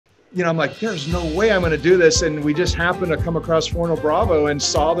I'm like, there's no way I'm going to do this. And we just happened to come across Forno Bravo and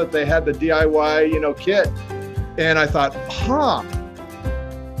saw that they had the DIY, kit. And I thought,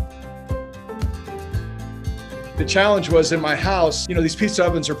 The challenge was in my house, these pizza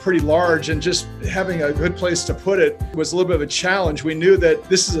ovens are pretty large, and just having a good place to put it was a little bit of a challenge. We knew that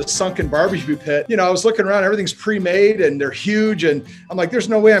this is a sunken barbecue pit. I was looking around, everything's pre-made and they're huge. And I'm like, there's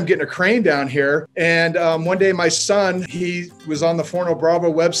no way I'm getting a crane down here. And one day my son, he was on the Forno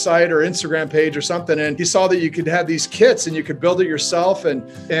Bravo website or Instagram page or something, and he saw that you could have these kits and you could build it yourself. And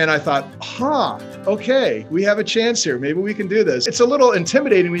I thought, okay, we have a chance here. Maybe we can do this. It's a little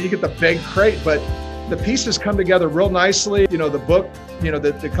intimidating when you get the big crate, but the pieces come together real nicely. The book,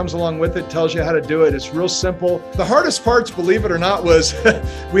 that comes along with it tells you how to do it. It's real simple. The hardest parts, believe it or not, was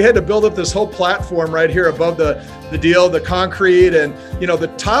we had to build up this whole platform right here above the concrete. And,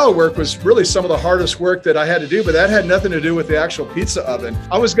 the tile work was really some of the hardest work that I had to do, but that had nothing to do with the actual pizza oven.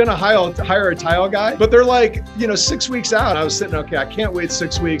 I was going to hire a tile guy, but they're like, 6 weeks out. I was sitting, okay, I can't wait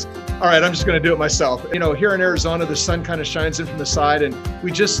 6 weeks. All right, I'm just going to do it myself. Here in Arizona, the sun kind of shines in from the side, and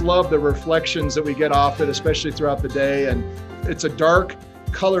we just love the reflections that we get off it, especially throughout the day. And it's a dark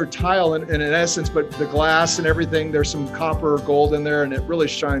colored tile in essence, but the glass and everything, there's some copper or gold in there, and it really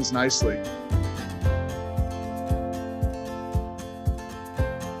shines nicely.